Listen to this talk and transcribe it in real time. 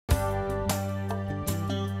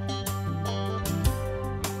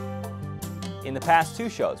In the past two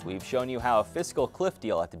shows, we've shown you how a fiscal cliff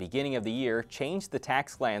deal at the beginning of the year changed the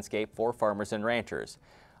tax landscape for farmers and ranchers.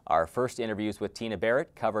 Our first interviews with Tina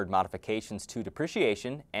Barrett covered modifications to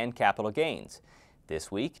depreciation and capital gains. This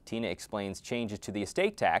week, Tina explains changes to the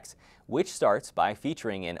estate tax, which starts by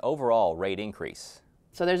featuring an overall rate increase.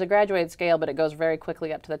 So there's a graduated scale, but it goes very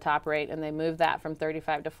quickly up to the top rate, and they move that from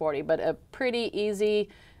 35 to 40. But a pretty easy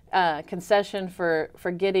concession for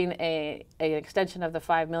getting an extension of the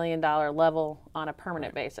 $5 million level on a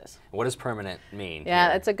permanent basis. What does permanent mean? Yeah,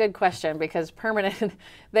 here? that's a good question, because permanent,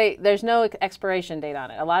 there's no expiration date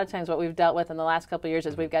on it. A lot of times what we've dealt with in the last couple of years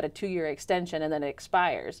is we've got a 2-year extension and then it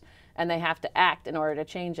expires, and they have to act in order to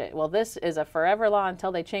change it. Well, this is a forever law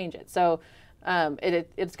until they change it. So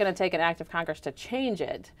it's going to take an act of Congress to change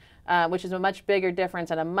it, which is a much bigger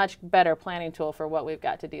difference and a much better planning tool for what we've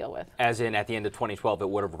got to deal with. As in, at the end of 2012, it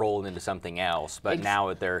would have rolled into something else, but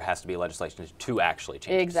now there has to be legislation to actually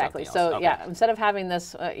change exactly. it to something else. So yeah, instead of having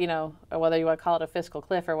this, or whether you want to call it a fiscal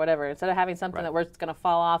cliff or whatever, instead of having something that we're going to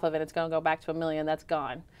fall off of and it's going to go back to $1 million, that's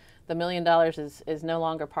gone. The $1 million is no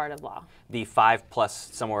longer part of law. The 5 plus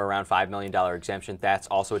somewhere around $5 million exemption, that's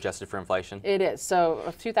also adjusted for inflation? It is.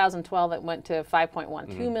 So 2012 it went to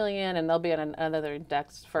 5.12 million, and there'll be another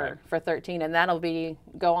index for 13, and that'll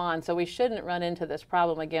go on. So we shouldn't run into this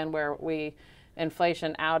problem again where we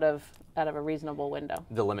inflation out of a reasonable window.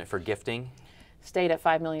 The limit for gifting? Stayed at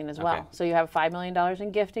 $5 million as well. So you have $5 million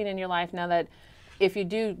in gifting in your life. Now that if you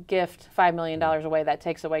do gift $5 million away, that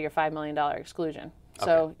takes away your $5 million exclusion.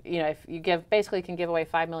 So, if you basically can give away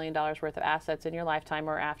 $5 million worth of assets in your lifetime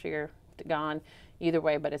or after you're gone, either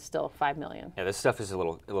way, but it's still $5 million. Yeah, this stuff is a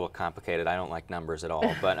little complicated. I don't like numbers at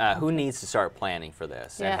all. But who needs to start planning for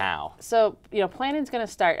this and how? So, planning's going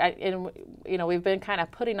to start. We've been kind of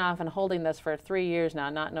putting off and holding this for 3 years now,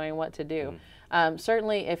 not knowing what to do.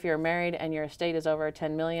 Certainly, if you're married and your estate is over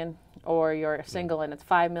 $10 million, or you're single and it's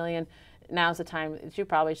 $5 million, now's the time that you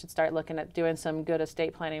probably should start looking at doing some good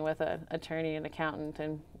estate planning with an attorney and accountant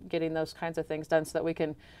and getting those kinds of things done so that we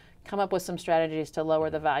can come up with some strategies to lower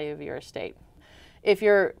the value of your estate. If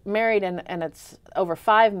you're married and it's over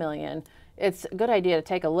 $5 million, it's a good idea to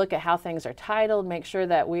take a look at how things are titled, make sure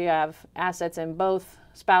that we have assets in both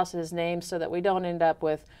spouses' names so that we don't end up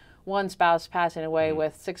with one spouse passing away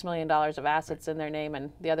with $6 million of assets in their name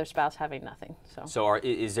and the other spouse having nothing. So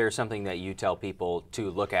is there something that you tell people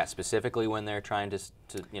to look at specifically when they're trying to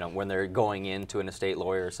when they're going into an estate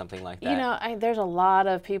lawyer or something like that? There's a lot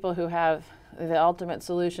of people who have the ultimate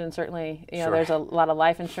solution. Certainly, there's a lot of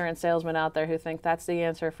life insurance salesmen out there who think that's the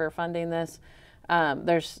answer for funding this.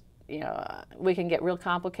 We can get real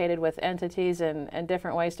complicated with entities and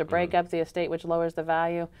different ways to break up the estate, which lowers the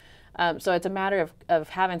value. So it's a matter of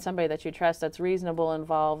having somebody that you trust that's reasonable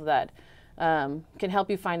involved, that can help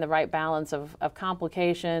you find the right balance of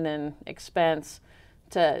complication and expense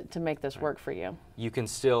to make this work for you. You can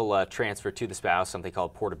still transfer to the spouse something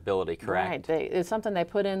called portability, correct? Right. It's something they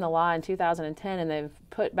put in the law in 2010, and they've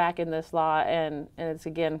put back in this law, and it's,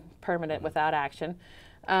 again, permanent without action.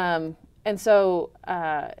 And so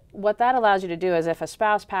what that allows you to do is if a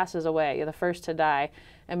spouse passes away, you're the first to die,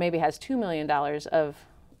 and maybe has $2 million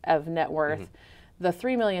of net worth, the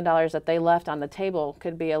 $3 million that they left on the table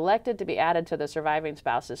could be elected to be added to the surviving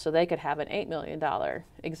spouses, so they could have an $8 million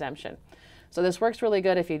exemption. So this works really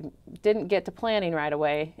good if you didn't get to planning right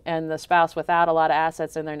away and the spouse without a lot of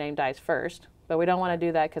assets in their name dies first, but we don't want to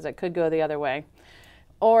do that because it could go the other way.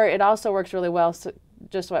 Or it also works really well, so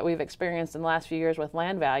just what we've experienced in the last few years with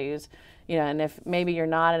land values, and if maybe you're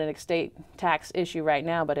not in an estate tax issue right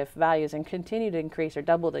now, but if values continue to increase or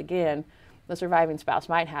doubled again, the surviving spouse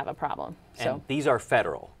might have a problem. And these are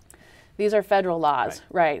federal? These are federal laws,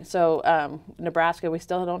 right. So Nebraska, we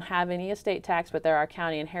still don't have any estate tax, but there are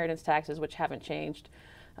county inheritance taxes which haven't changed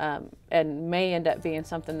and may end up being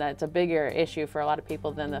something that's a bigger issue for a lot of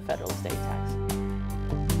people than the federal estate tax.